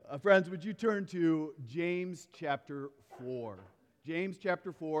Friends, would you turn to James chapter 4? James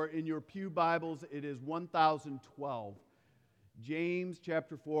chapter 4. In your pew Bibles, it is 1012. James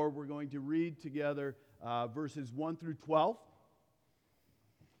chapter 4, we're going to read together verses 1 through 12.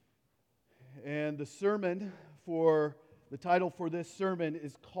 And the title for this sermon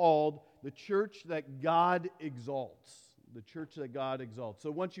is called The Church That God Exalts. The Church That God Exalts.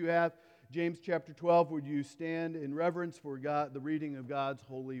 So once you have James chapter 12, would you stand in reverence for God, the reading of God's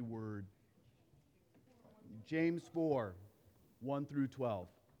holy word? James 4, 1 through 12.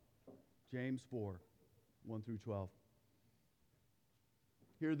 James 4, 1 through 12.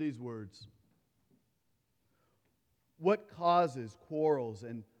 Hear these words. What causes quarrels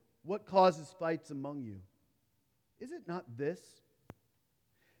and what causes fights among you? Is it not this,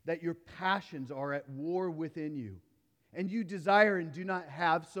 that your passions are at war within you? And you desire and do not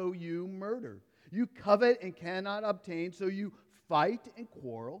have, so you murder. You covet and cannot obtain, so you fight and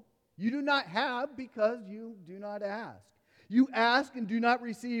quarrel. You do not have because you do not ask. You ask and do not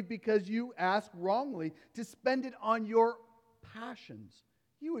receive because you ask wrongly to spend it on your passions.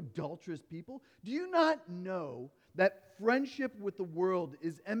 You adulterous people, do you not know that friendship with the world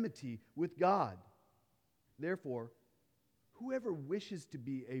is enmity with God? Therefore, whoever wishes to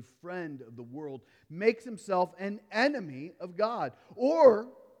be a friend of the world makes himself an enemy of God. Or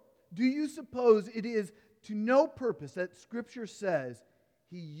do you suppose it is to no purpose that Scripture says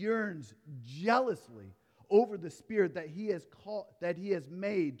he yearns jealously over the Spirit that he has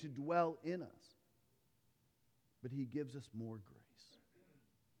made to dwell in us? But he gives us more grace.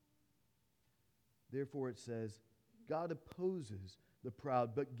 Therefore it says, God opposes the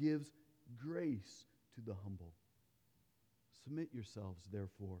proud, but gives grace to the humble. Submit yourselves,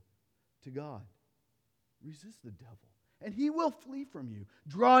 therefore, to God. Resist the devil, and he will flee from you.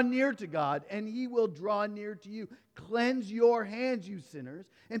 Draw near to God, and he will draw near to you. Cleanse your hands, you sinners,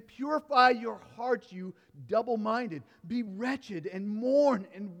 and purify your hearts, you double-minded. Be wretched and mourn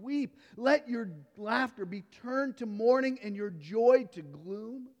and weep. Let your laughter be turned to mourning and your joy to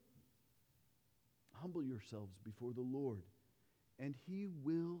gloom. Humble yourselves before the Lord, and he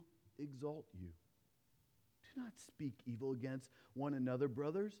will exalt you. Do not speak evil against one another,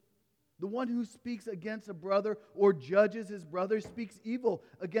 brothers. The one who speaks against a brother or judges his brother speaks evil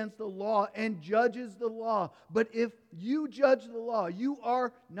against the law and judges the law. But if you judge the law, you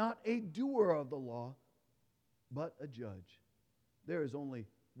are not a doer of the law, but a judge. There is only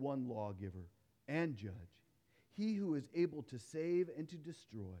one lawgiver and judge, he who is able to save and to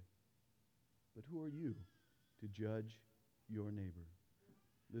destroy. But who are you to judge your neighbor?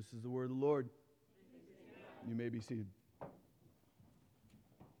 This is the word of the Lord. You may be seated.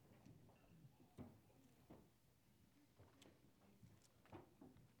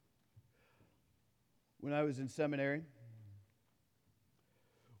 When I was in seminary,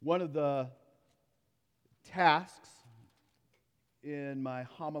 one of the tasks in my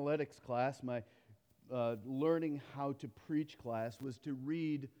homiletics class, my learning how to preach class, was to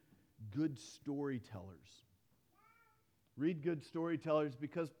read good storytellers. Read good storytellers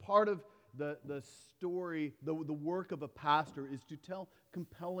because part of the story, the work of a pastor is to tell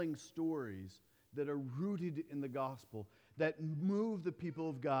compelling stories that are rooted in the gospel, that move the people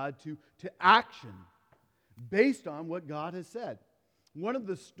of God to action based on what God has said. One of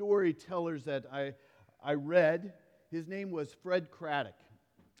the storytellers that I read, his name was Fred Craddock.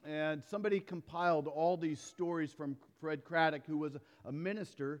 And somebody compiled all these stories from Fred Craddock, who was a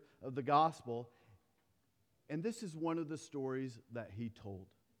minister of the gospel. And this is one of the stories that he told.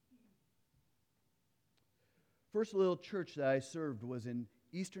 First little church that I served was in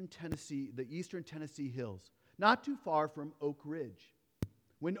Eastern Tennessee, the Eastern Tennessee Hills, not too far from Oak Ridge.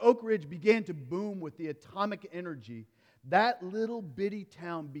 When Oak Ridge began to boom with the atomic energy, that little bitty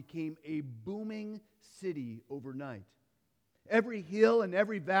town became a booming city overnight. Every hill and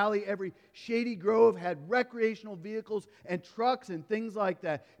every valley, every shady grove had recreational vehicles and trucks and things like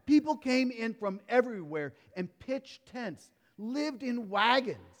that. People came in from everywhere and pitched tents, lived in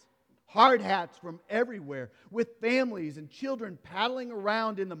wagons. Hard hats from everywhere, with families and children paddling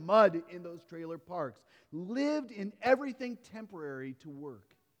around in the mud in those trailer parks. Lived in everything temporary to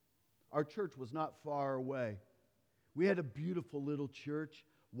work. Our church was not far away. We had a beautiful little church,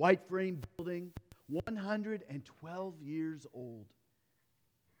 white frame building, 112 years old.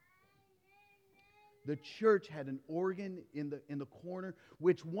 The church had an organ in the corner,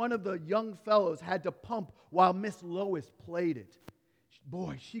 which one of the young fellows had to pump while Miss Lois played it.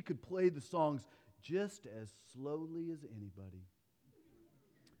 Boy, she could play the songs just as slowly as anybody.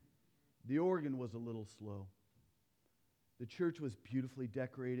 The organ was a little slow. The church was beautifully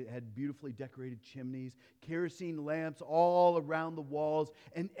decorated. It had beautifully decorated chimneys, kerosene lamps all around the walls,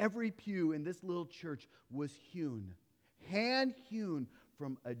 and every pew in this little church was hewn, hand-hewn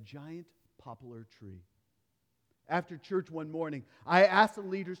from a giant poplar tree. After church one morning, I asked the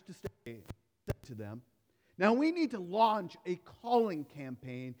leaders to stay. I said to them, now we need to launch a calling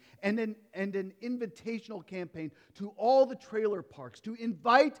campaign and an invitational campaign to all the trailer parks to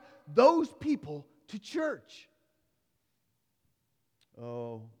invite those people to church.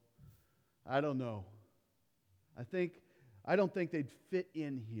 Oh, I don't know. I don't think they'd fit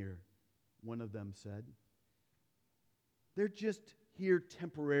in here, one of them said. They're just here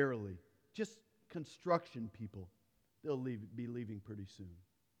temporarily, just construction people. They'll be leaving pretty soon.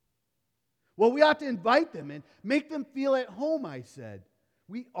 Well, we ought to invite them and make them feel at home, I said.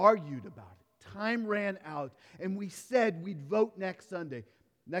 We argued about it. Time ran out, and we said we'd vote next Sunday.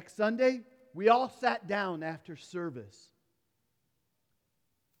 Next Sunday, we all sat down after service.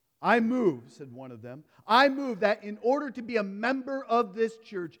 I move, said one of them, I move that in order to be a member of this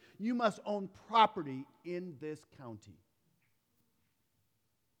church, you must own property in this county.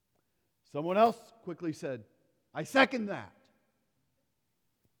 Someone else quickly said, I second that.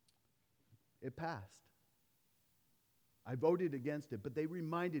 It passed. I voted against it, but they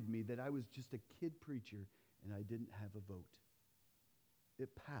reminded me that I was just a kid preacher and I didn't have a vote. It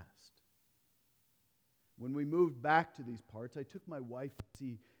passed. When we moved back to these parts, I took my wife to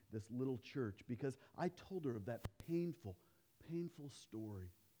see this little church because I told her of that painful story.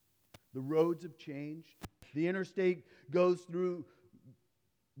 The roads have changed. The interstate goes through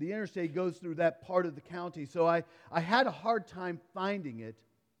that part of the county, so I had a hard time finding it,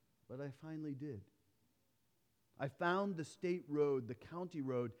 but I finally did. I found the state road, the county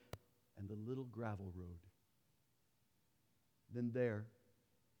road, and the little gravel road. Then there,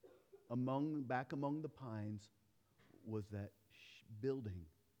 back among the pines, was that building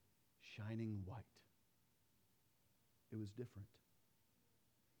shining white. It was different.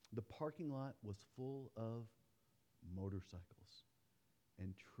 The parking lot was full of motorcycles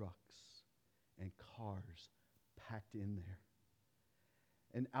and trucks and cars packed in there.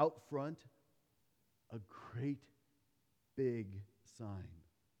 And out front, a great big sign.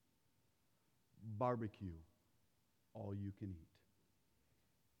 Barbecue, all you can eat.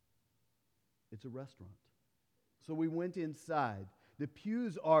 It's a restaurant. So we went inside. The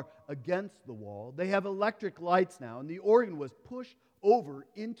pews are against the wall. They have electric lights now, and the organ was pushed over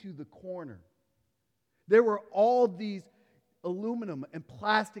into the corner. There were all these aluminum and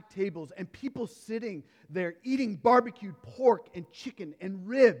plastic tables and people sitting there eating barbecued pork and chicken and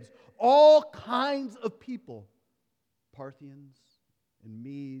ribs. All kinds of people. Parthians and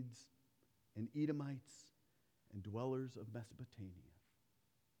Medes and Edomites and dwellers of Mesopotamia.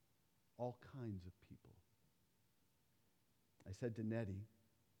 All kinds of people. I said to Nettie,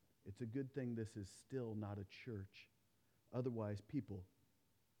 it's a good thing this is still not a church. Otherwise, people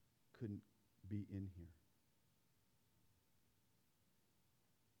couldn't be in here.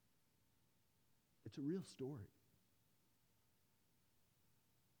 It's a real story.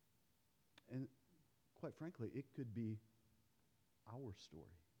 And quite frankly, it could be our story.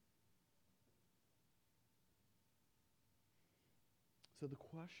 So the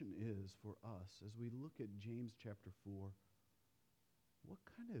question is for us, as we look at James chapter 4, what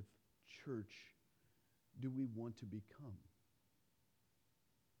kind of church do we want to become?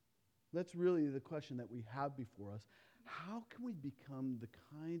 That's really the question that we have before us. How can we become the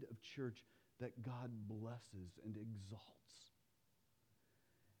kind of church that God blesses and exalts?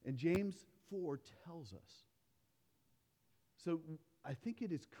 And James 4 tells us. So I think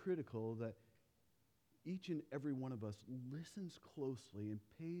it is critical that each and every one of us listens closely and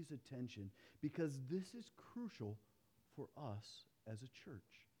pays attention, because this is crucial for us as a church.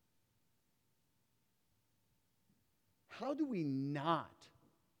 How do we not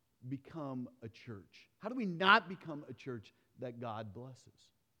become a church? How do we not become a church that God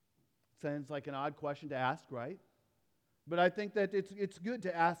blesses? Sounds like an odd question to ask, right? But I think that it's good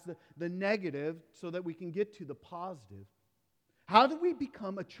to ask the negative so that we can get to the positive. How do we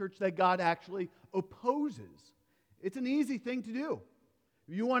become a church that God actually opposes? It's an easy thing to do.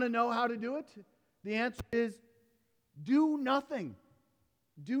 If you want to know how to do it, the answer is do nothing.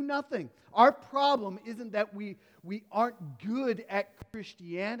 Do nothing. Our problem isn't that we aren't good at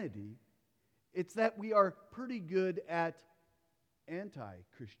Christianity. It's that we are pretty good at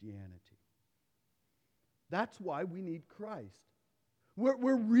anti-Christianity. That's why we need Christ.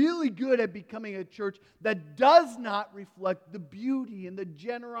 We're really good at becoming a church that does not reflect the beauty and the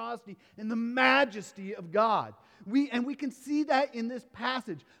generosity and the majesty of God. We can see that in this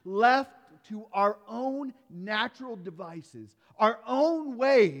passage. Left to our own natural devices, our own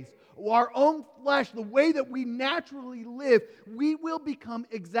ways, our own flesh, the way that we naturally live, we will become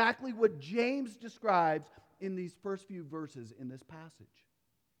exactly what James describes in these first few verses in this passage.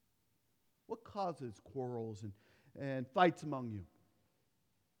 What causes quarrels and fights among you?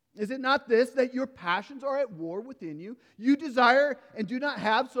 Is it not this, that your passions are at war within you? You desire and do not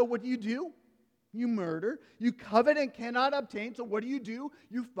have, so what do? You murder. You covet and cannot obtain, so what do?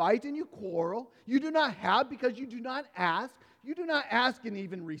 You fight and you quarrel. You do not have because you do not ask. You do not ask and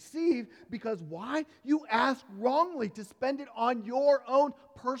even receive because why? You ask wrongly to spend it on your own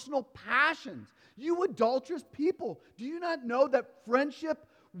personal passions. You adulterous people, do you not know that friendship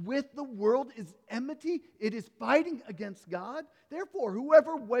with the world is enmity? It is fighting against God. Therefore,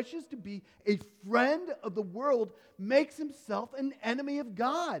 whoever wishes to be a friend of the world makes himself an enemy of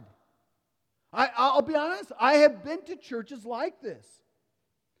God. I'll be honest, I have been to churches like this,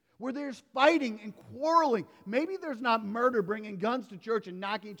 where there's fighting and quarreling. Maybe there's not murder, bringing guns to church and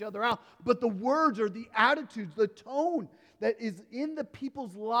knocking each other out, but the words or the attitudes, the tone that is in the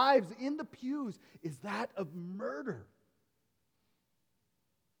people's lives, in the pews, is that of murder.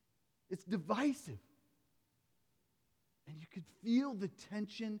 It's divisive. And you could feel the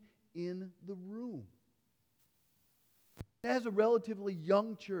tension in the room. As a relatively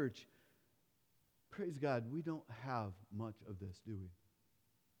young church, praise God, we don't have much of this, do we?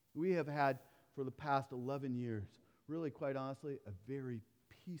 We have had, for the past 11 years, really, quite honestly, a very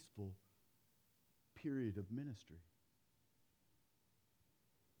peaceful period of ministry.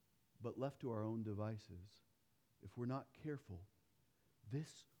 But left to our own devices, if we're not careful, this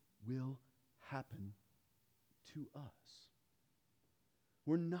will happen to us.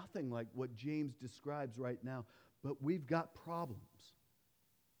 We're nothing like what James describes right now, but we've got problems.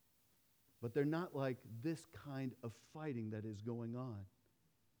 But they're not like this kind of fighting that is going on.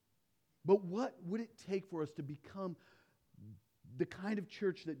 But what would it take for us to become the kind of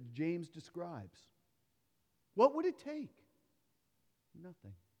church that James describes? What would it take?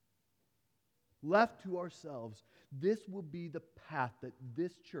 Nothing. Left to ourselves, this will be the path that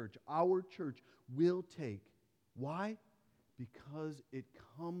this church, our church, will take. Why? Because it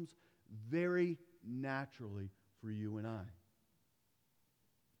comes very naturally for you and I.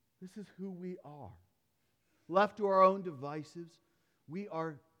 This is who we are. Left to our own devices, we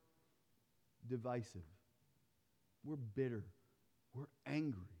are divisive. We're bitter. We're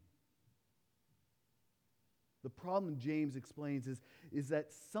angry. The problem James explains is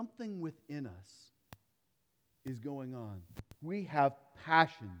that something within us is going on. We have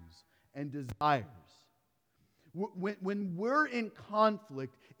passions and desires. When we're in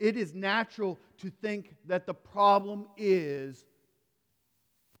conflict, it is natural to think that the problem is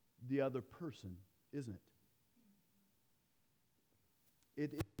the other person, isn't it?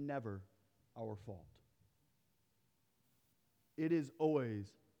 It is never our fault. It is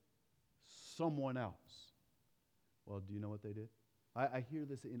always someone else. Well, do you know what they did? I hear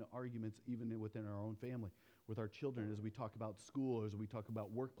this in arguments even within our own family, with our children, as we talk about school, as we talk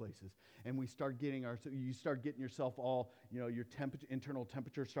about workplaces, and you start getting yourself all, your internal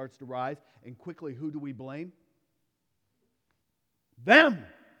temperature starts to rise, and quickly, who do we blame? Them.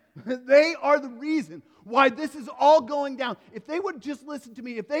 They are the reason why this is all going down. If they would just listen to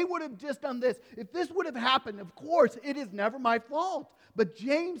me, if they would have just done this, if this would have happened, of course, it is never my fault. But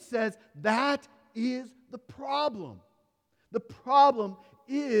James says that is the problem. The problem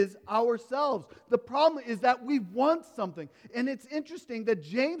is ourselves. The problem is that we want something. And it's interesting that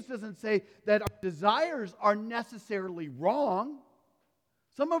James doesn't say that our desires are necessarily wrong.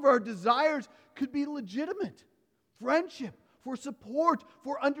 Some of our desires could be legitimate. Friendship, for support,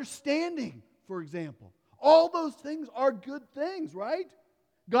 for understanding, for example. All those things are good things, right?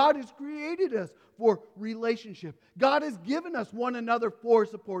 God has created us for relationship. God has given us one another for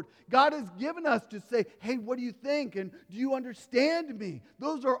support. God has given us to say, hey, what do you think? And do you understand me?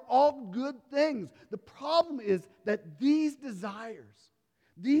 Those are all good things. The problem is that these desires,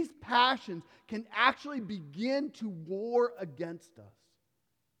 these passions can actually begin to war against us.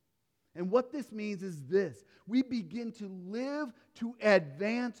 And what this means is this: we begin to live to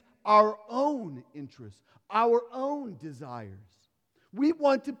advance our own interests, our own desires. We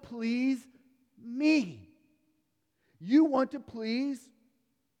want to please me. You want to please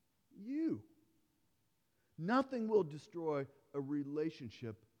you. Nothing will destroy a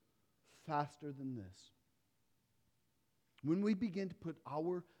relationship faster than this. When we begin to put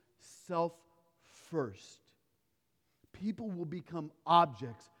our self first, people will become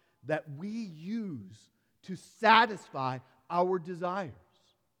objects that we use to satisfy our desires.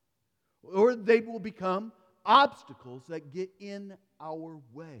 Or they will become obstacles that get in our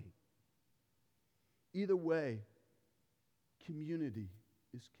way. Either way, community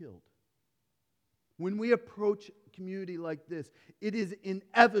is killed. When we approach community like this, it is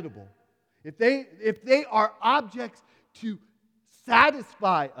inevitable. If they are objects to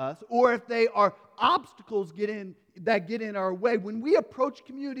satisfy us, or if they are obstacles that get in our way, when we approach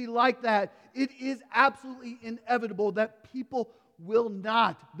community like that, it is absolutely inevitable that people will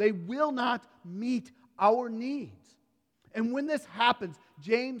not meet our needs. And when this happens,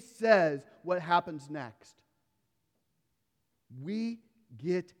 James says what happens next. We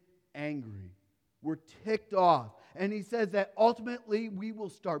get angry. We're ticked off. And he says that ultimately we will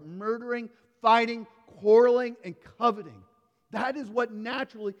start murdering, fighting, quarreling, and coveting. That is what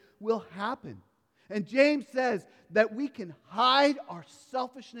naturally will happen. And James says that we can hide our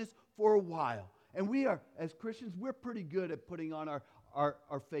selfishness for a while. And we are, as Christians, we're pretty good at putting on our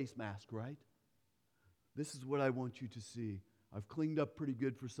face mask, right? This is what I want you to see. I've cleaned up pretty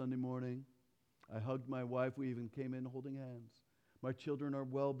good for Sunday morning. I hugged my wife. We even came in holding hands. My children are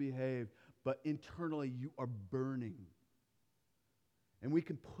well behaved. But internally, you are burning. And we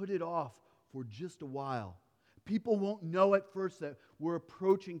can put it off for just a while. People won't know at first that we're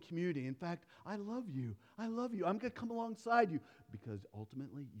approaching community. In fact, I love you. I love you. I'm going to come alongside you because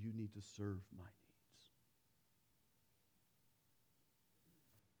ultimately you need to serve my needs.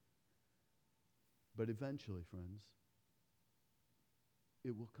 But eventually, friends,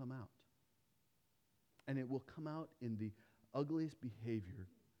 it will come out. And it will come out in the ugliest behavior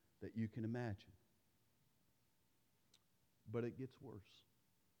that you can imagine. But it gets worse.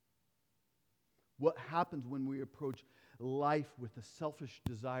 What happens when we approach life with the selfish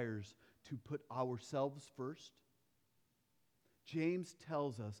desires to put ourselves first? James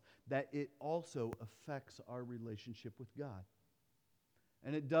tells us that it also affects our relationship with God.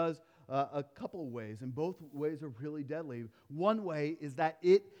 And it does a couple ways, and both ways are really deadly. One way is that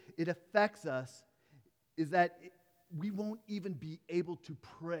it affects us, is that we won't even be able to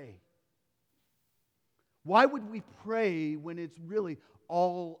pray. Why would we pray when it's really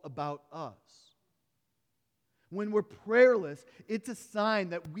all about us? When we're prayerless, it's a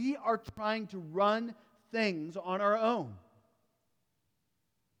sign that we are trying to run things on our own.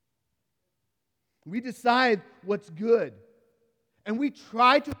 We decide what's good, and we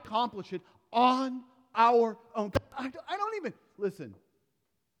try to accomplish it on our own. I don't even, listen,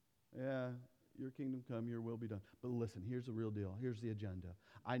 yeah, your kingdom come, your will be done. But listen, here's the real deal. Here's the agenda.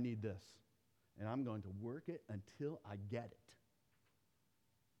 I need this, and I'm going to work it until I get it.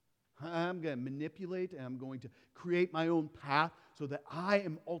 I'm going to manipulate, and I'm going to create my own path so that I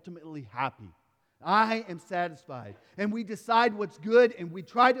am ultimately happy. I am satisfied. And we decide what's good, and we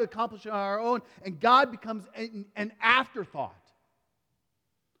try to accomplish it on our own, and God becomes an afterthought.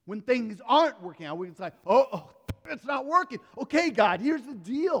 When things aren't working out, we can say, oh, it's not working. Okay, God, here's the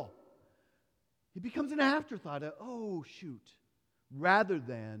deal. He becomes an afterthought. Oh, shoot. Rather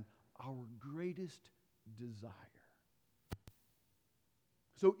than our greatest desire.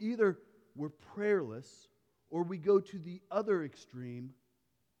 So either we're prayerless or we go to the other extreme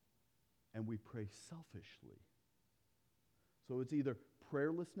and we pray selfishly. So it's either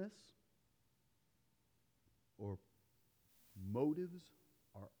prayerlessness or motives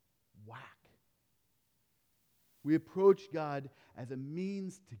are whack. We approach God as a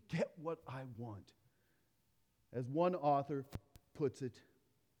means to get what I want. As one author puts it,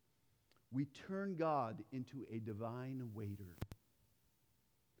 we turn God into a divine waiter.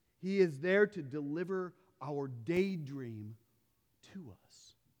 He is there to deliver our daydream to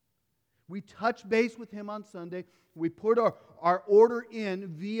us. We touch base with Him on Sunday. We put our order in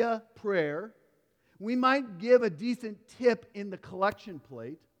via prayer. We might give a decent tip in the collection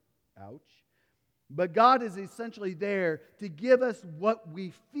plate. Ouch. But God is essentially there to give us what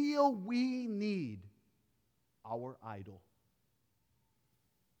we feel we need, our idol.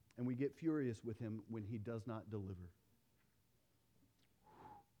 And we get furious with Him when He does not deliver.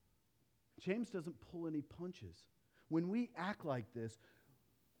 James doesn't pull any punches. When we act like this,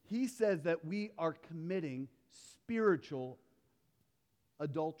 he says that we are committing spiritual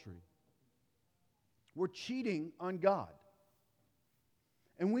adultery. We're cheating on God.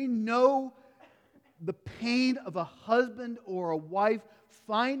 And we know the pain of a husband or a wife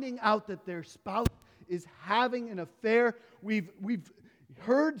finding out that their spouse is having an affair. We've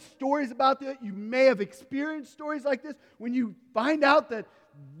heard stories about that. You may have experienced stories like this when you find out that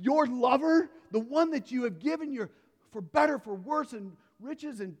your lover, the one that you have given your for better, for worse, and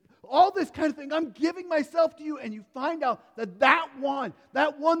riches, and all this kind of thing, I'm giving myself to you, and you find out that one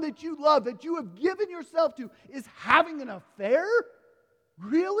that you love, that you have given yourself to, is having an affair?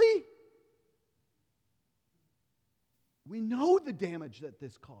 Really? We know the damage that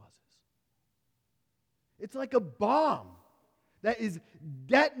this causes. It's like a bomb that is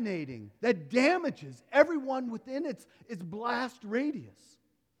detonating, that damages everyone within its blast radius.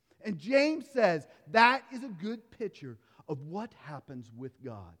 And James says that is a good picture of what happens with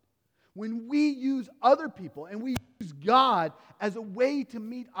God. When we use other people and we use God as a way to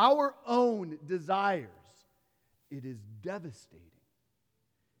meet our own desires, it is devastating.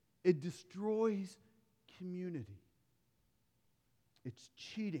 It destroys community. It's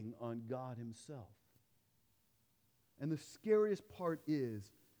cheating on God Himself. And the scariest part is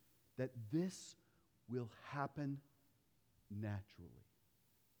that this will happen naturally.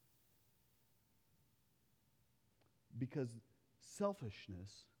 Because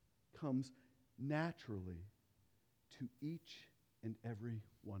selfishness comes naturally to each and every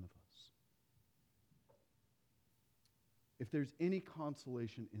one of us. If there's any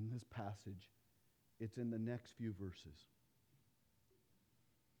consolation in this passage, it's in the next few verses.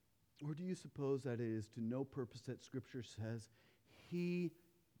 Or do you suppose that it is to no purpose that Scripture says He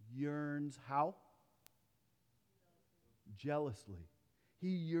yearns how? Jealously. He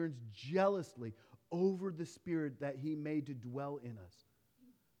yearns jealously over the Spirit that He made to dwell in us.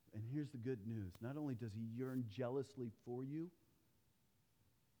 And here's the good news. Not only does He yearn jealously for you,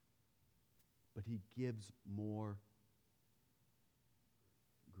 but He gives more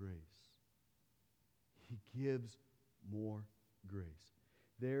grace. He gives more grace.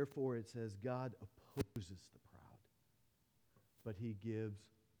 Therefore, it says, God opposes the proud, but He gives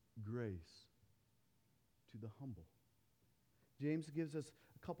grace to the humble. James gives us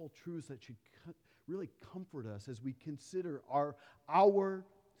a couple truths that should really comfort us as we consider our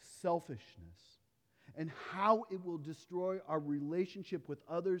selfishness and how it will destroy our relationship with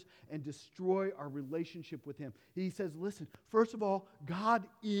others and destroy our relationship with Him. He says, listen, first of all, God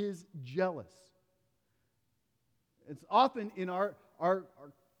is jealous. It's often in our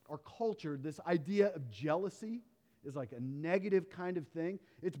culture, this idea of jealousy is like a negative kind of thing.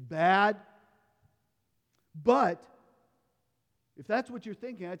 It's bad. But if that's what you're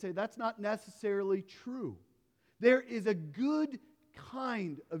thinking, I'd say that's not necessarily true. There is a good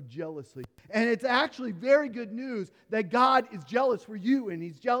kind of jealousy. And it's actually very good news that God is jealous for you and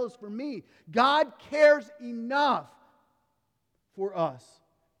He's jealous for me. God cares enough for us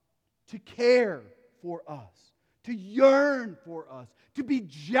to care for us, to yearn for us, to be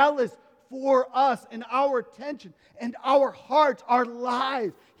jealous for us and our attention and our hearts, our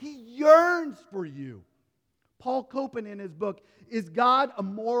lives. He yearns for you. Paul Copan in his book, Is God a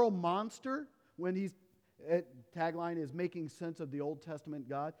Moral Monster? When he's, tagline is Making Sense of the Old Testament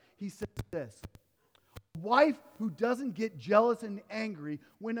God, he says this: a wife who doesn't get jealous and angry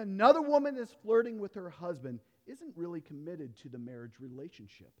when another woman is flirting with her husband isn't really committed to the marriage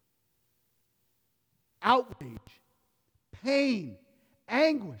relationship. Outrage, pain,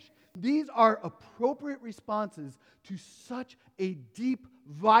 anguish, these are appropriate responses to such a deep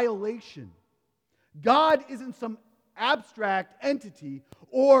violation. God isn't some abstract entity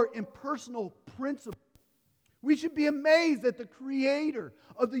or impersonal principle. We should be amazed that the Creator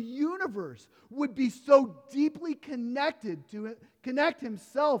of the universe would be so deeply connect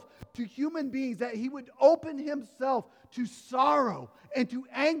Himself to human beings that He would open Himself to sorrow and to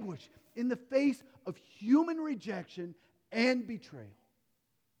anguish in the face of human rejection and betrayal.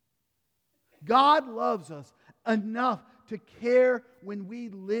 God loves us enough to care when we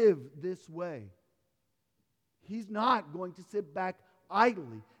live this way. He's not going to sit back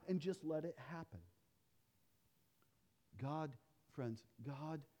idly and just let it happen. God, friends,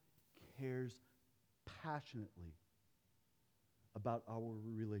 God cares passionately about our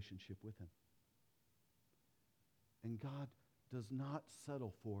relationship with Him. And God does not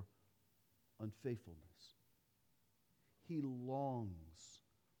settle for unfaithfulness. He longs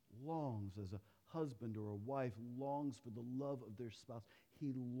as a husband or a wife longs for the love of their spouse.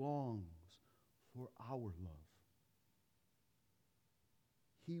 He longs for our love.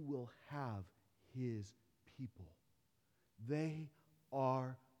 He will have His people. They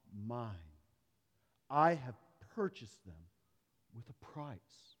are mine. I have purchased them with a price.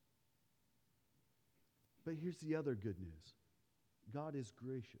 But here's the other good news. God is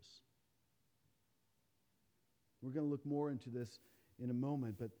gracious. We're going to look more into this in a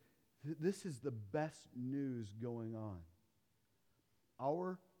moment, but this is the best news going on.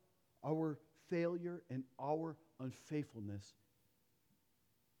 Our failure and our unfaithfulness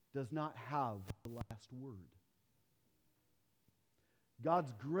does not have the last word.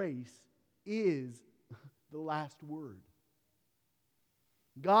 God's grace is the last word.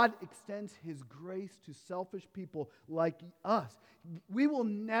 God extends His grace to selfish people like us. We will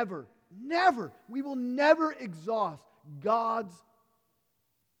never exhaust God's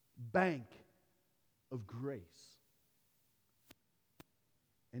bank of grace.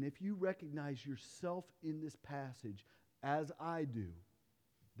 And if you recognize yourself in this passage, as I do,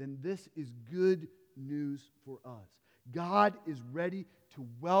 then this is good news for us. God is ready to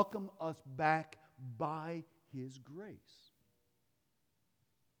welcome us back by His grace.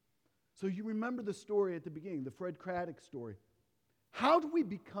 So you remember the story at the beginning, the Fred Craddock story. How do we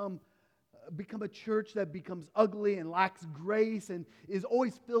become a church that becomes ugly and lacks grace and is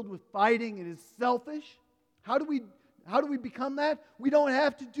always filled with fighting and is selfish? How do we become that? We don't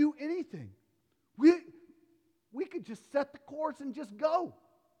have to do anything. We could just set the course and just go.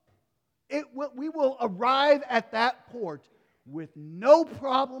 We will arrive at that port with no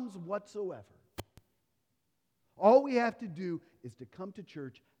problems whatsoever. All we have to do is to come to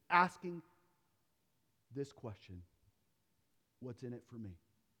church asking this question: what's in it for me?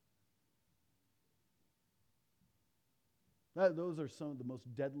 Those are some of the most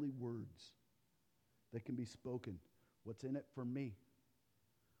deadly words that can be spoken. What's in it for me?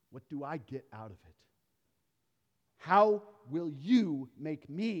 What do I get out of it? How will you make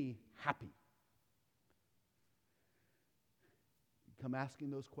me happy? You come asking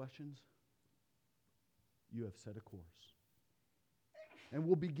those questions, you have set a course. And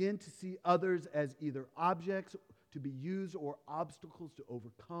we'll begin to see others as either objects to be used or obstacles to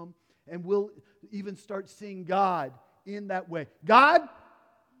overcome. And we'll even start seeing God in that way. God,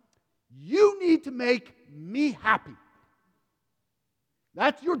 you need to make me happy.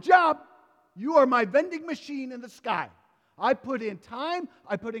 That's your job. You are my vending machine in the sky. I put in time,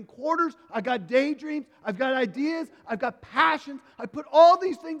 I put in quarters, I got daydreams, I've got ideas, I've got passions. I put all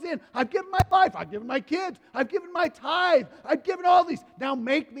these things in. I've given my life, I've given my kids, I've given my tithe, I've given all these. Now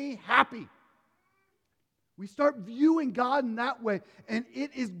make me happy. We start viewing God in that way, and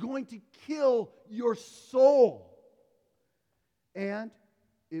it is going to kill your soul. And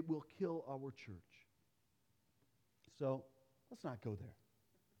it will kill our church. So let's not go there.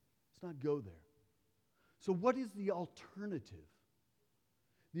 Let's not go there. So what is the alternative?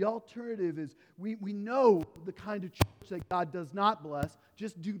 The alternative is we know the kind of church that God does not bless,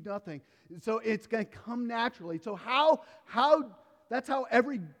 just do nothing. So it's going to come naturally. So how that's how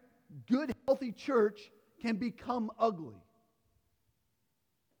every good, healthy church can become ugly.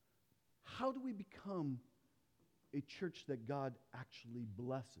 How do we become a church that God actually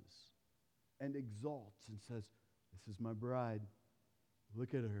blesses and exalts and says, this is my bride.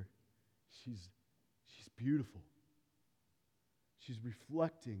 Look at her. She's beautiful. She's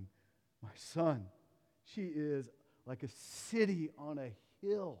reflecting my Son. She is like a city on a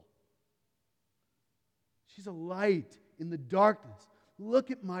hill. She's a light in the darkness.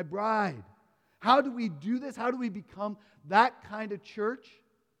 Look at my bride. How do we do this? How do we become that kind of church?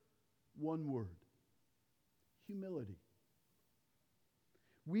 One word: humility.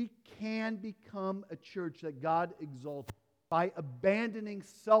 We can become a church that God exalts by abandoning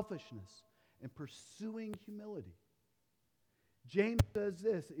selfishness and pursuing humility. James says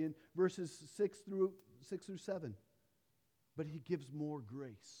this in verses 6 through 7. But he gives more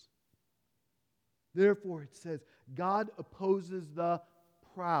grace. Therefore, it says, God opposes the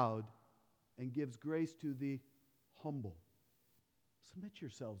proud and gives grace to the humble. Submit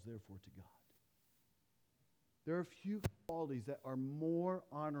yourselves, therefore, to God. There are few qualities that are more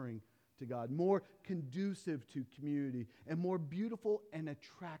honoring to God, more conducive to community, and more beautiful and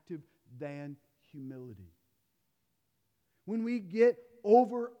attractive than humility. When we get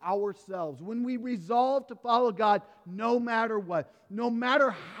over ourselves, when we resolve to follow God no matter what, no matter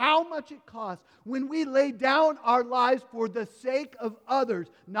how much it costs, when we lay down our lives for the sake of others,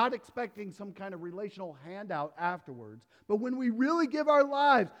 not expecting some kind of relational handout afterwards, but when we really give our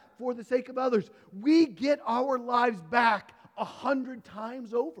lives for the sake of others, we get our lives back 100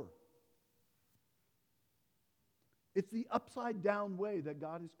 times over. It's the upside down way that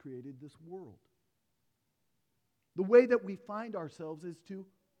God has created this world. The way that we find ourselves is to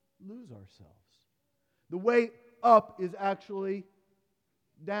lose ourselves. The way up is actually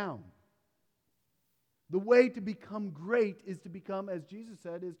down. The way to become great is to become, as Jesus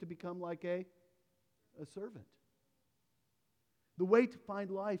said, is to become like a servant. The way to find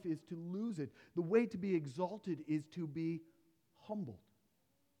life is to lose it. The way to be exalted is to be humbled.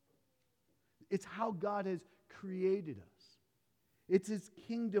 It's how God has created us. It's His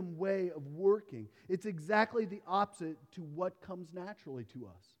kingdom way of working. It's exactly the opposite to what comes naturally to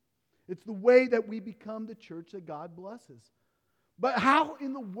us. It's the way that we become the church that God blesses. But how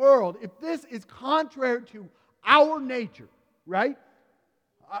in the world, if this is contrary to our nature, right?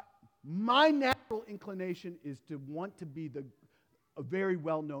 My natural inclination is to want to be a very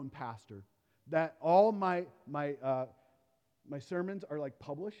well-known pastor. That all my sermons are like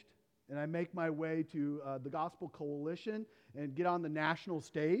published and I make my way to the Gospel Coalition and get on the national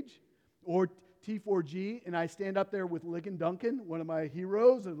stage, or T4G, and I stand up there with Ligon Duncan, one of my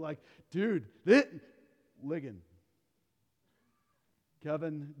heroes, and like, dude, Ligon,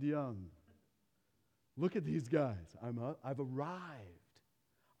 Kevin DeYoung, look at these guys. I've arrived.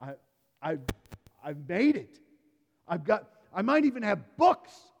 I've made it. I might even have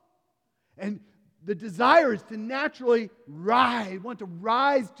books. And the desire is to naturally want to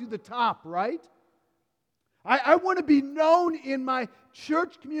rise to the top, right? I want to be known in my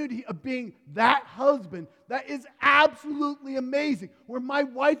church community of being that husband that is absolutely amazing, where my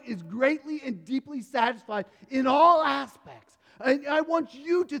wife is greatly and deeply satisfied in all aspects. And I want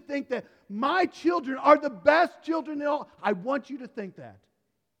you to think that my children are the best children in all. I want you to think that.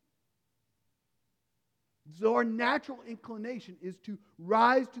 So our natural inclination is to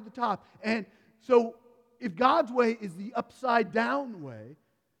rise to the top. And so if God's way is the upside down way,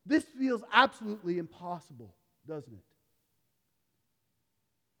 this feels absolutely impossible, doesn't it?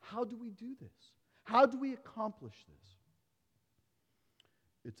 How do we do this? How do we accomplish this?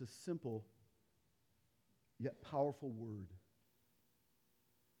 It's a simple yet powerful word.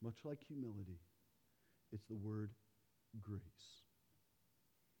 Much like humility, it's the word grace.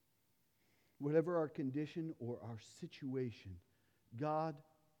 Whatever our condition or our situation, God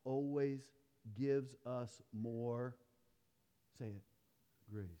always gives us more, say it,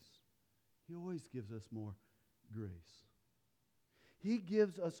 grace. He always gives us more grace. He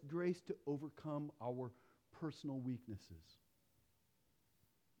gives us grace to overcome our personal weaknesses,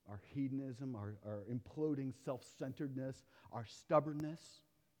 our hedonism, our imploding self-centeredness, our stubbornness.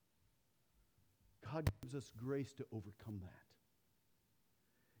 God gives us grace to overcome that.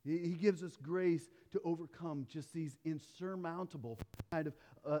 He gives us grace to overcome just these insurmountable kind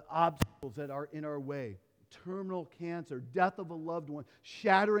of obstacles that are in our way. Terminal cancer, death of a loved one,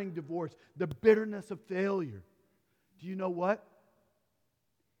 shattering divorce, the bitterness of failure. Do you know what?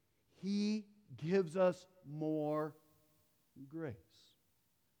 He gives us more grace.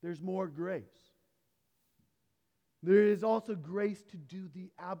 There's more grace. There is also grace to do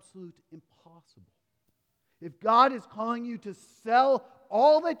the absolute impossible. If God is calling you to sell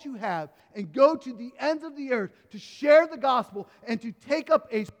all that you have and go to the ends of the earth to share the gospel and to take up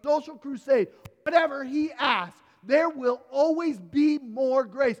a social crusade, whatever He asks, there will always be more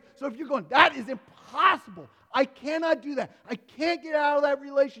grace. So if you're going, that is impossible. I cannot do that. I can't get out of that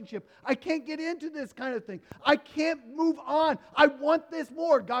relationship. I can't get into this kind of thing. I can't move on. I want this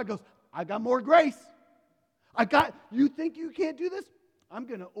more. God goes, I got more grace. You think you can't do this? I'm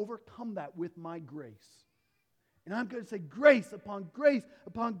going to overcome that with my grace. And I'm going to say grace upon grace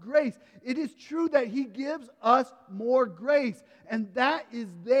upon grace. It is true that He gives us more grace. And that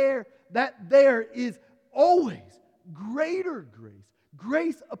there is always greater grace.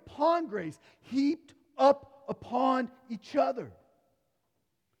 Grace upon grace, heaped up upon each other.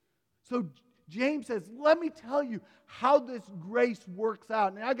 So James says, let me tell you how this grace works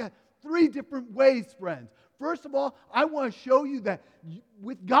out. And I got 3 different ways, friends. First of all, I want to show you that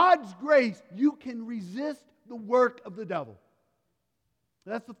with God's grace, you can resist the work of the devil.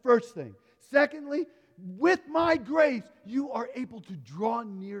 That's the first thing. Secondly, with my grace, you are able to draw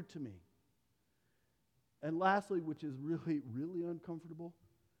near to me. And lastly, which is really, really uncomfortable,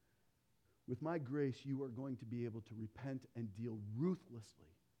 with my grace, you are going to be able to repent and deal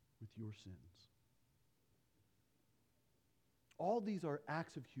ruthlessly with your sins. All these are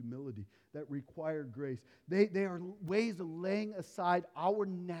acts of humility that require grace. They are ways of laying aside our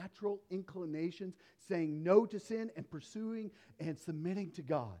natural inclinations, saying no to sin and pursuing and submitting to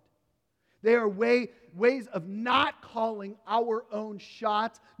God. They are ways of not calling our own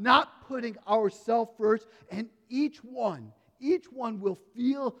shots, not putting ourselves first, and each one will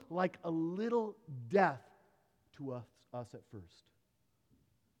feel like a little death to us at first.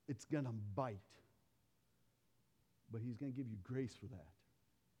 It's going to bite. But He's going to give you grace for that.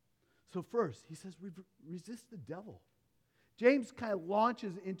 So first, he says, resist the devil. James kind of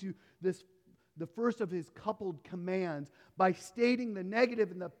launches into the first of his coupled commands by stating the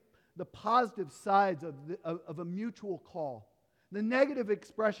negative and the positive sides of a mutual call. The negative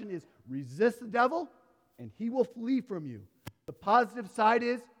expression is resist the devil and he will flee from you. The positive side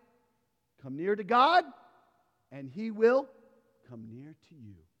is come near to God and He will come near to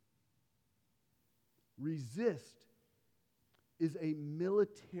you. Resist is a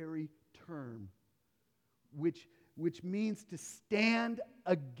military term which means to stand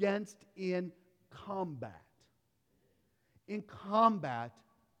against in combat. In combat,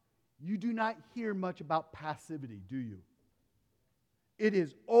 you do not hear much about passivity, do you? It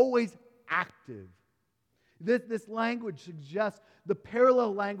is always active. This language suggests the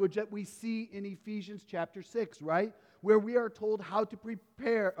parallel language that we see in Ephesians chapter 6, right? Where we are told how to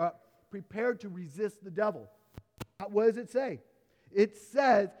prepare to resist the devil. What does it say? It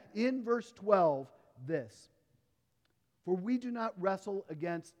says in verse 12 this: "For we do not wrestle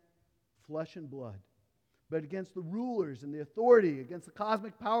against flesh and blood, but against the rulers and the authority, against the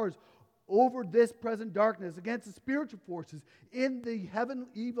cosmic powers over this present darkness, against the spiritual forces in the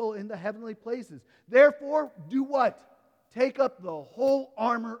evil in the heavenly places. Therefore, do what? Take up the whole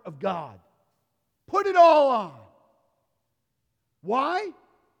armor of God. Put it all on." Why?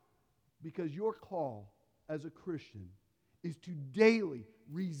 Because your call as a Christian is to daily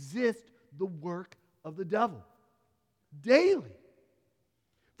resist the work of the devil. Daily.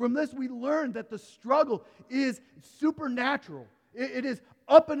 From this we learn that the struggle is supernatural. It is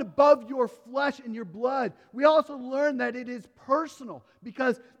up and above your flesh and your blood. We also learn that it is personal,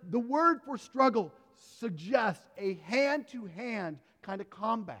 because the word for struggle suggests a hand-to-hand kind of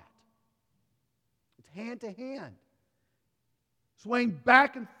combat. It's hand-to-hand. Swaying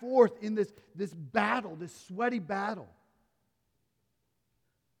back and forth in this battle, this sweaty battle.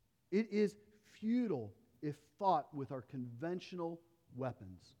 It is futile if fought with our conventional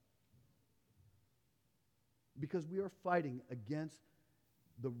weapons, because we are fighting against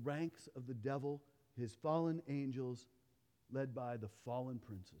the ranks of the devil, his fallen angels, led by the fallen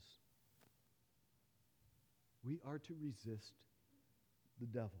princes. We are to resist the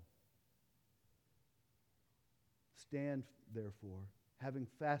devil. Stand, therefore, having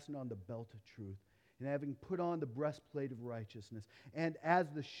fastened on the belt of truth, and having put on the breastplate of righteousness, and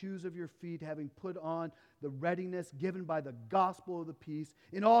as the shoes of your feet, having put on the readiness given by the gospel of the peace.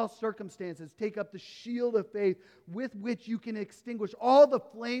 In all circumstances, take up the shield of faith, with which you can extinguish all the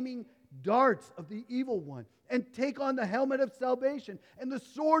flaming darts of the evil one, and take on the helmet of salvation and the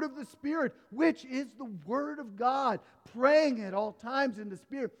sword of the Spirit, which is the word of God, praying at all times in the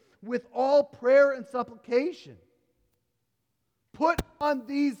Spirit with all prayer and supplication. Put on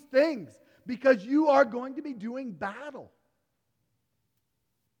these things, because you are going to be doing battle.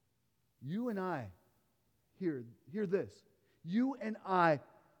 You and I, hear this, you and I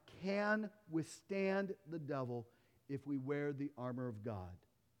can withstand the devil if we wear the armor of God.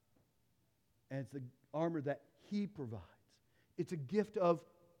 And it's the armor that He provides. It's a gift of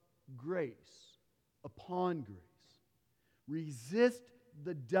grace upon grace. Resist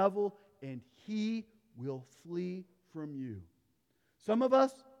the devil and he will flee from you. Some of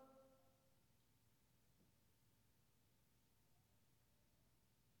us,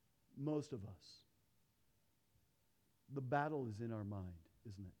 most of us, the battle is in our mind,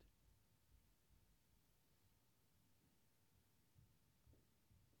 isn't it?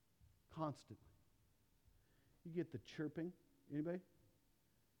 Constantly. You get the chirping. Anybody?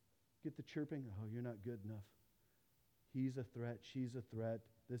 Get the chirping? Oh, you're not good enough. He's a threat. She's a threat.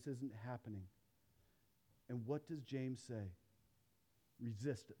 This isn't happening. And what does James say?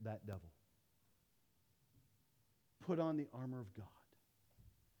 Resist that devil. Put on the armor of God.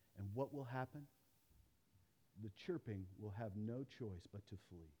 And what will happen? The chirping will have no choice but to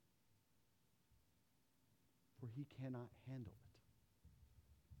flee. For he cannot handle it.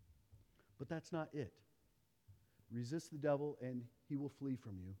 But that's not it. Resist the devil and he will flee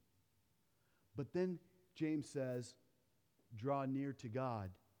from you. But then James says, draw near to God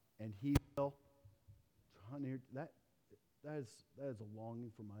and he will draw near. That is a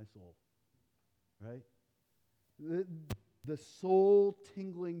longing for my soul. Right? The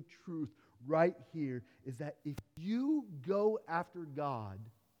soul-tingling truth right here is that if you go after God,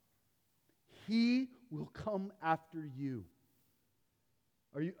 He will come after you.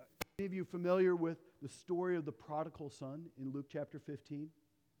 Are any of you familiar with the story of the prodigal son in Luke chapter 15?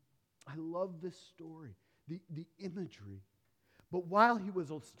 I love this story, the imagery. But while he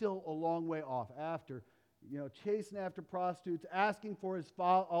was still a long way off, after chasing after prostitutes, asking for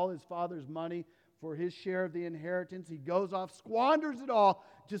all his father's money for his share of the inheritance, he goes off, squanders it all,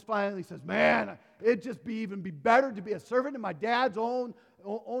 just finally says, man, it'd just be better to be a servant in my dad's own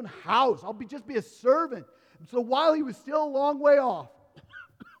house. I'll just be a servant. So while he was still a long way off,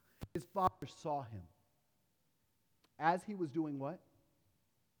 his father saw him. As he was doing what?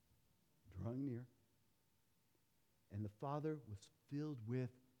 Drawing near. And the father was filled with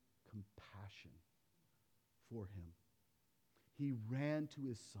compassion for him. He ran to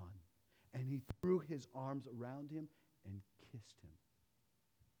his son, and he threw his arms around him and kissed him.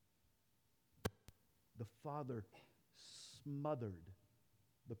 The father smothered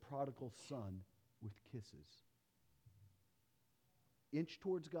the prodigal son with kisses. Inch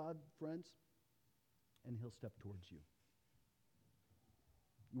towards God, friends, and He'll step towards you.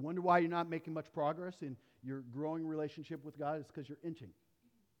 You wonder why you're not making much progress in your growing relationship with God? It's because you're inching.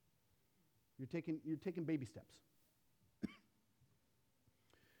 You're taking baby steps.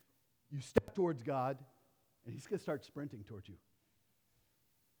 You step towards God, and He's going to start sprinting towards you.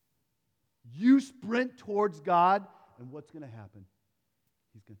 You sprint towards God, and what's going to happen?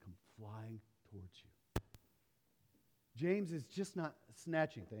 He's going to come flying towards you. James is just not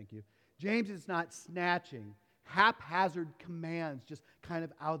snatching, thank you. James is not snatching haphazard commands just kind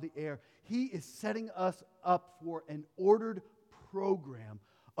of out of the air. He is setting us up for an ordered program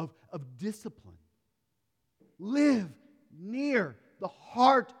of discipline. Live near the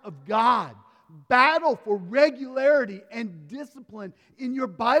heart of God. Battle for regularity and discipline in your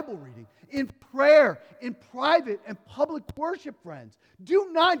Bible reading, in prayer, in private and public worship, friends. Do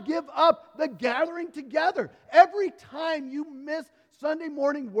not give up the gathering together. Every time you miss Sunday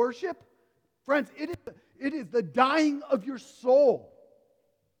morning worship, friends, it is the dying of your soul.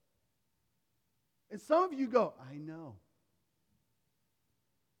 And some of you go, I know,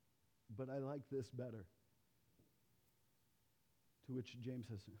 but I like this better. To which James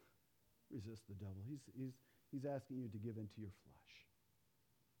says, resist the devil. He's asking you to give into your flesh.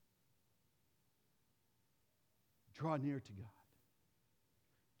 Draw near to God.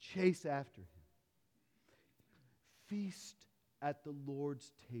 Chase after Him. Feast at the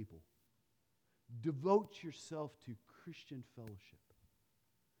Lord's table. Devote yourself to Christian fellowship.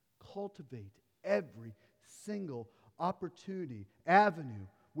 Cultivate every single opportunity, avenue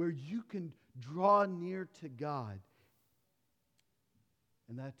where you can draw near to God.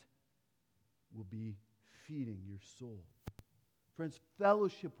 And that will be feeding your soul. Friends,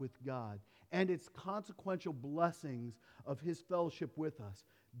 fellowship with God and its consequential blessings of His fellowship with us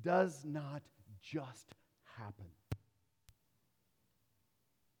does not just happen.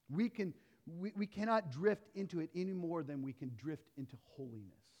 We cannot drift into it any more than we can drift into holiness.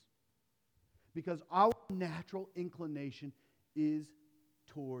 Because our natural inclination is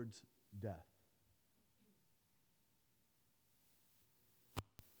towards death.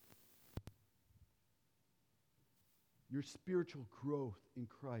 Your spiritual growth in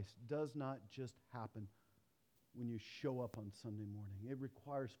Christ does not just happen when you show up on Sunday morning. It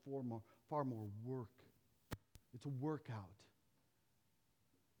requires far more work. It's a workout.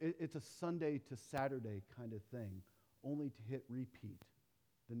 It's a Sunday to Saturday kind of thing, only to hit repeat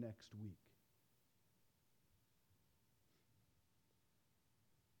the next week.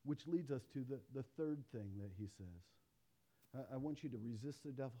 Which leads us to the third thing that he says. I want you to resist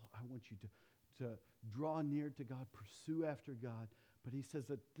the devil. I want you to draw near to God, pursue after God. But he says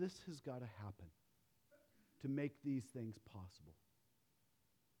that this has got to happen to make these things possible.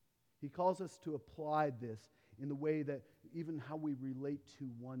 He calls us to apply this in the way that even how we relate to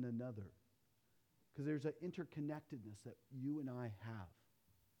one another. Because there's an interconnectedness that you and I have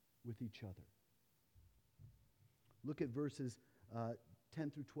with each other. Look at verses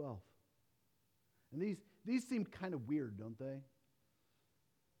 10 through 12. And these seem kind of weird, don't they?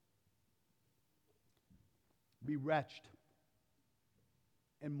 Be wretched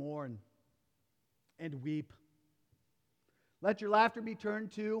and mourn and weep. Let your laughter be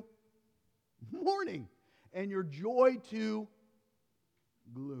turned to mourning and your joy to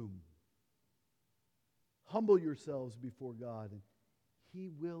gloom. Humble yourselves before God, and He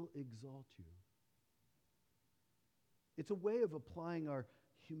will exalt you. It's a way of applying our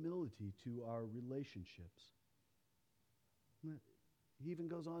humility to our relationships. He even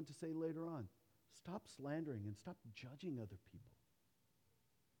goes on to say later on, stop slandering and stop judging other people.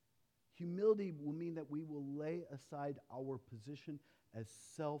 Humility will mean that we will lay aside our position as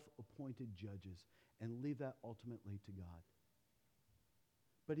self-appointed judges and leave that ultimately to God.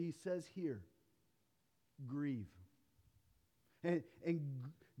 But he says here, grieve. And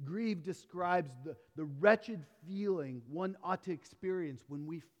grieve describes the wretched feeling one ought to experience when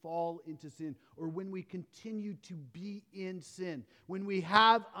we fall into sin or when we continue to be in sin, when we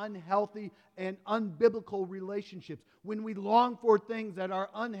have unhealthy and unbiblical relationships, when we long for things that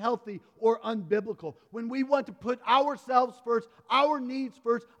are unhealthy or unbiblical, when we want to put ourselves first, our needs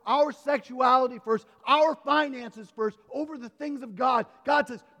first, our sexuality first, our finances first over the things of God. God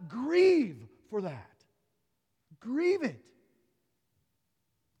says, grieve for that. Grieve it.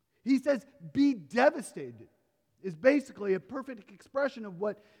 He says, be devastated, is basically a perfect expression of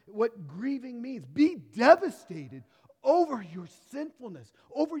what grieving means. Be devastated over your sinfulness,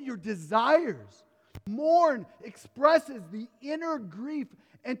 over your desires. Mourn expresses the inner grief,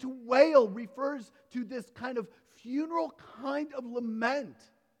 and to wail refers to this kind of funeral kind of lament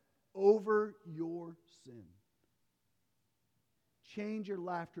over your sin. Change your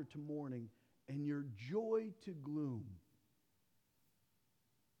laughter to mourning and your joy to gloom.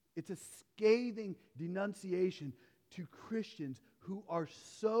 It's a scathing denunciation to Christians who are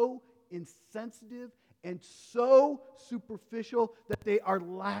so insensitive and so superficial that they are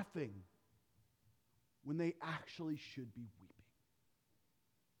laughing when they actually should be weeping.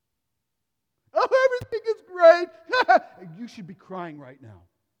 Oh, everything is great. You should be crying right now.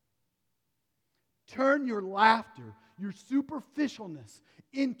 Turn your laughter, your superficialness,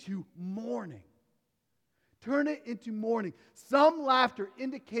 into mourning. Turn it into mourning. Some laughter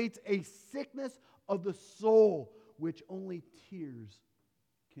indicates a sickness of the soul, which only tears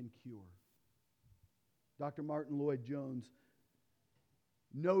can cure. Dr. Martin Lloyd-Jones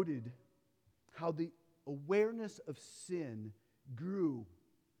noted how the awareness of sin grew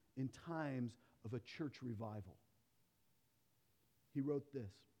in times of a church revival. He wrote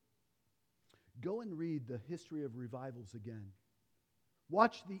this: "Go and read the history of revivals again.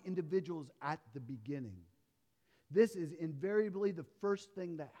 Watch the individuals at the beginning. This is invariably the first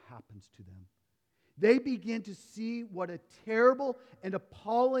thing that happens to them. They begin to see what a terrible and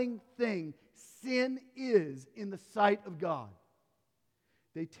appalling thing sin is in the sight of God.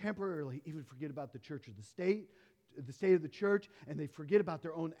 They temporarily even forget about the church or the state of the church, and they forget about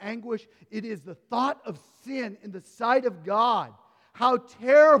their own anguish. It is the thought of sin in the sight of God. How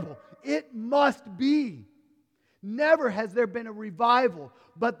terrible it must be. Never has there been a revival,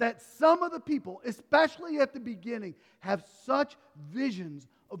 but that some of the people, especially at the beginning, have such visions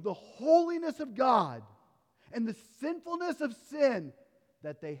of the holiness of God and the sinfulness of sin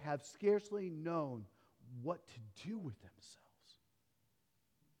that they have scarcely known what to do with themselves.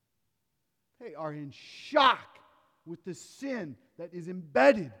 They are in shock with the sin that is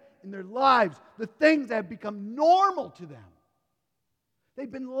embedded in their lives, the things that have become normal to them.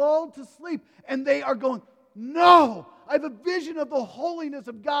 They've been lulled to sleep, and they are going, no, I have a vision of the holiness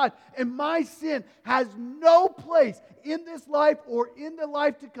of God, and my sin has no place in this life or in the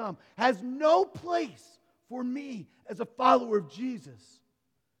life to come, has no place for me as a follower of Jesus.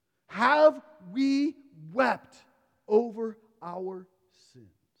 Have we wept over our sins?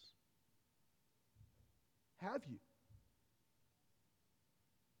 Have you?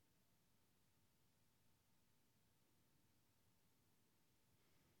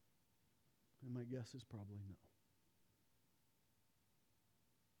 And my guess is probably no.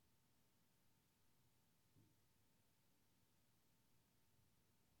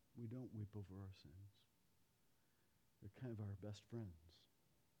 We don't weep over our sins. They're kind of our best friends.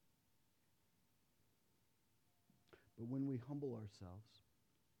 But when we humble ourselves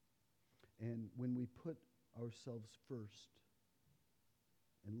and when we put ourselves first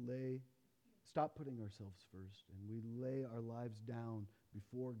and stop putting ourselves first and we lay our lives down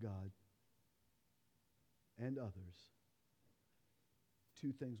before God and others,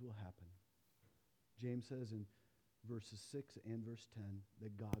 two things will happen. James says in verses 6 and verse 10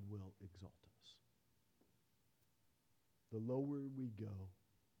 that God will exalt us. The lower we go,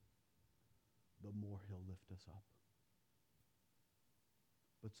 the more He'll lift us up.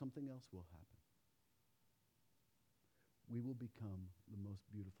 But something else will happen. We will become the most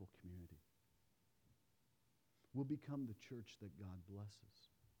beautiful community. We'll become the church that God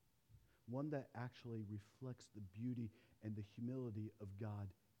blesses. One that actually reflects the beauty and the humility of God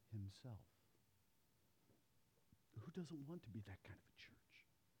Himself. Who doesn't want to be that kind of a church?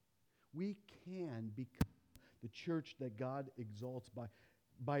 We can become the church that God exalts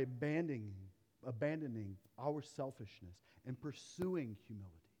by abandoning our selfishness and pursuing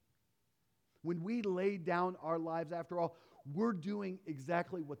humility. When we lay down our lives, after all, we're doing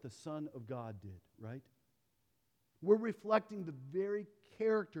exactly what the Son of God did, right? We're reflecting the very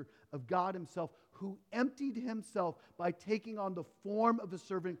character of God Himself, who emptied Himself by taking on the form of a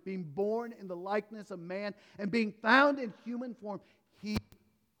servant, being born in the likeness of man, and being found in human form. He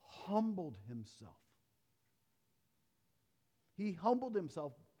humbled Himself. He humbled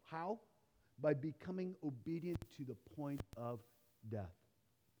Himself. How? By becoming obedient to the point of death,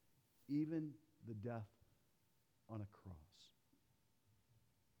 even the death on a cross.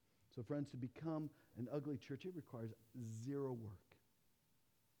 So friends, to become an ugly church, it requires zero work.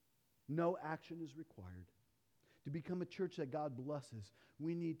 No action is required. To become a church that God blesses,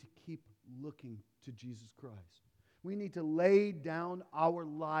 we need to keep looking to Jesus Christ. We need to lay down our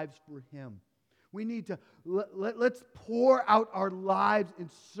lives for Him. We need to, let's pour out our lives in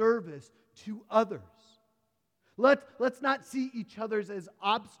service to others. Let's not see each other as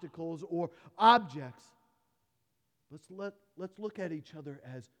obstacles or objects. Let's look at each other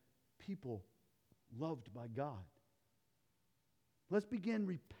as people loved by God. Let's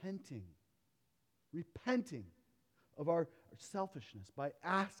begin repenting of our selfishness by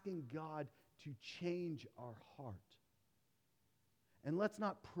asking God to change our heart. And let's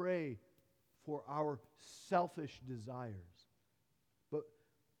not pray for our selfish desires,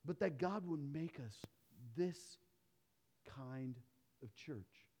 but that God would make us this kind of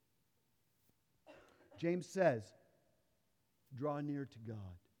church. James says, draw near to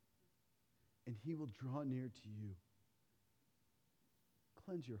God, and he will draw near to you.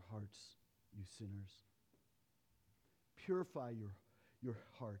 Cleanse your hearts, you sinners. Purify your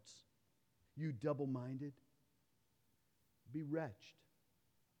hearts, you double-minded. Be wretched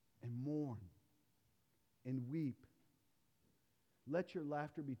and mourn and weep. Let your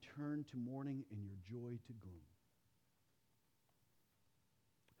laughter be turned to mourning and your joy to gloom.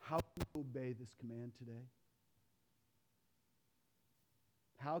 How can you obey this command today?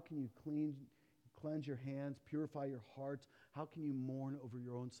 How can you cleanse your hands, purify your hearts? How can you mourn over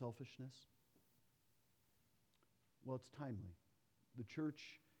your own selfishness? Well, it's timely. The Church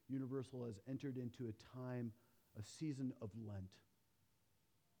Universal has entered into a season of Lent.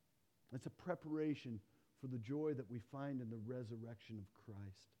 It's a preparation for the joy that we find in the resurrection of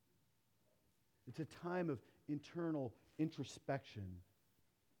Christ. It's a time of internal introspection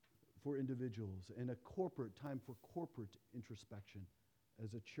for individuals and a time for corporate introspection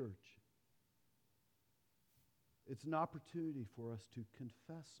as a church. It's an opportunity for us to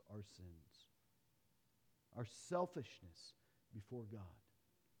confess our sins, our selfishness before God.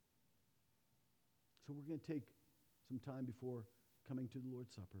 So we're going to take some time before coming to the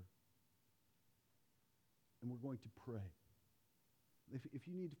Lord's Supper, and we're going to pray. If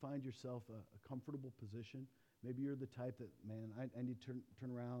you need to find yourself a comfortable position, maybe you're the type that, man, I need to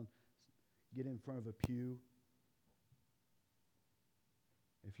turn around, get in front of a pew.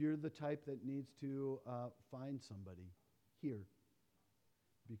 If you're the type that needs to find somebody here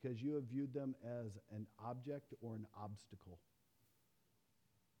because you have viewed them as an object or an obstacle,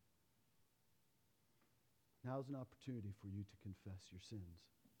 now's an opportunity for you to confess your sins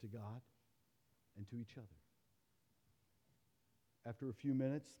to God and to each other. After a few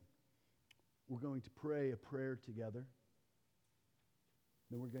minutes, we're going to pray a prayer together.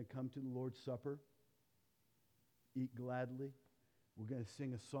 Then we're going to come to the Lord's Supper, eat gladly. We're going to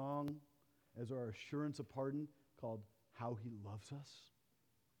sing a song as our assurance of pardon called How He Loves Us.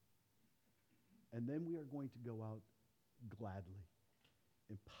 And then we are going to go out gladly,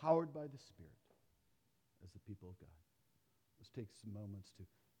 empowered by the Spirit as the people of God. Let's take some moments to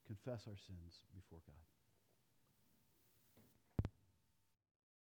confess our sins before God.